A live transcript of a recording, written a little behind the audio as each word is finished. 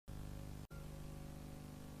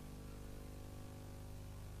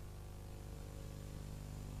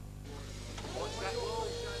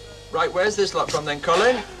Right, where's this lot from then,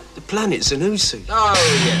 Colin? The planet Zanussi.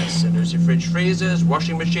 Oh, yes. Zanussi fridge freezers,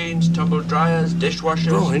 washing machines, tumble dryers, dishwashers.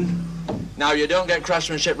 Brian? Now, you don't get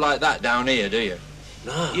craftsmanship like that down here, do you?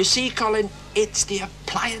 No. You see, Colin, it's the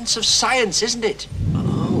appliance of science, isn't it?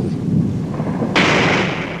 Oh.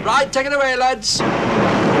 Right, take it away, lads.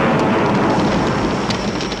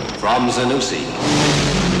 From Zanussi,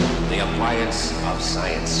 the appliance of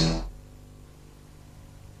science.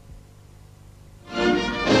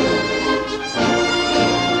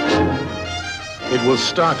 It will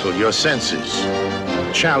startle your senses,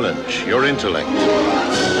 challenge your intellect,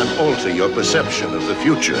 and alter your perception of the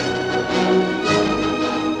future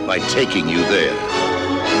by taking you there.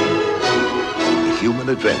 The human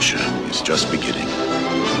adventure is just beginning.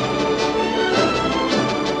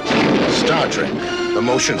 Star Trek, the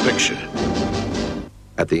motion picture.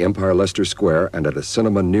 At the Empire Leicester Square and at a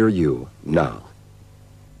cinema near you now.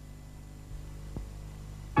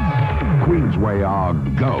 Queensway are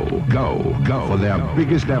go for their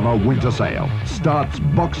biggest ever winter sale. Starts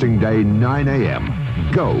Boxing Day, 9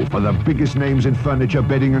 a.m. Go for the biggest names in furniture,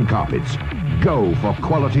 bedding and carpets. Go for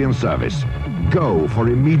quality and service. Go for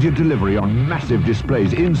immediate delivery on massive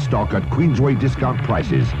displays in stock at Queensway discount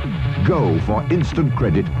prices. Go for instant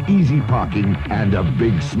credit, easy parking and a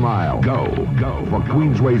big smile. Go for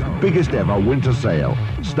Queensway's biggest ever winter sale.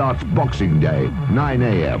 Starts Boxing Day, 9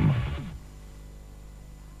 a.m.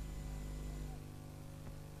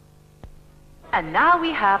 And now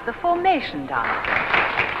we have the formation dial.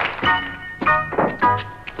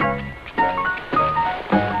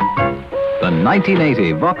 The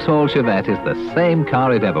 1980 Vauxhall Chevette is the same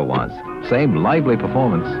car it ever was. Same lively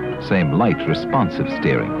performance, same light, responsive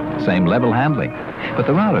steering, same level handling. But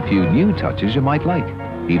there are a few new touches you might like.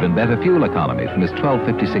 Even better fuel economy from this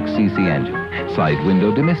 1256cc engine, side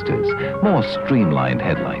window demisters, more streamlined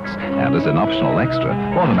headlights, and as an optional extra,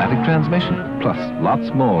 automatic transmission, plus lots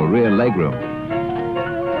more rear legroom.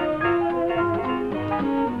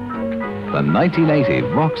 The 1980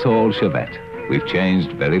 Vauxhall Chevette. We've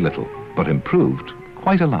changed very little, but improved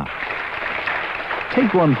quite a lot.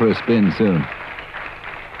 Take one for a spin soon.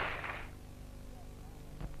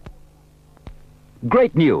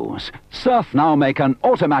 Great news! Surf now make an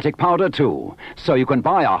automatic powder too. So you can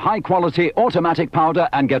buy a high-quality automatic powder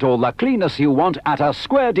and get all the cleanness you want at a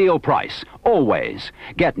square deal price. Always.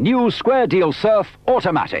 Get new Square Deal Surf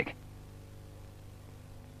Automatic.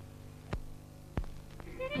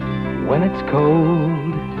 When it's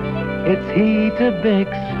cold, it's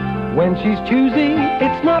Weetabix. When she's choosy,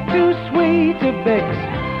 it's not too sweet to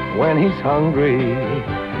Bix. When he's hungry,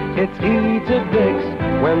 it's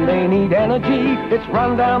Weetabix. When they need energy, it's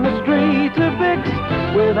run down the street to Bix.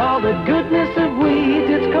 With all the goodness of wheat,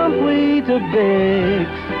 it's complete to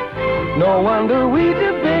Bix. No wonder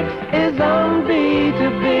Weetabix is on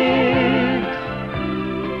Weetabix.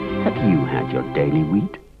 Have you had your daily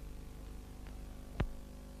wheat?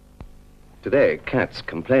 Today, cats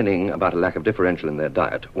complaining about a lack of differential in their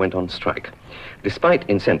diet went on strike. Despite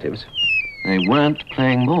incentives, they weren't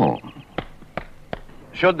playing ball.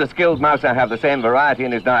 Should the skilled mouser have the same variety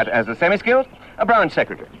in his diet as the semi-skilled? A branch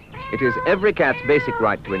secretary. It is every cat's basic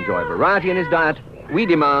right to enjoy variety in his diet. We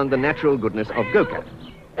demand the natural goodness of GoCat.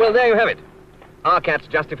 Well, there you have it. Are cats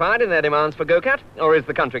justified in their demands for GoCat, or is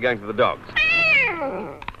the country going to the dogs?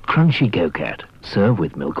 Crunchy GoCat. Serve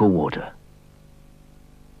with milk or water.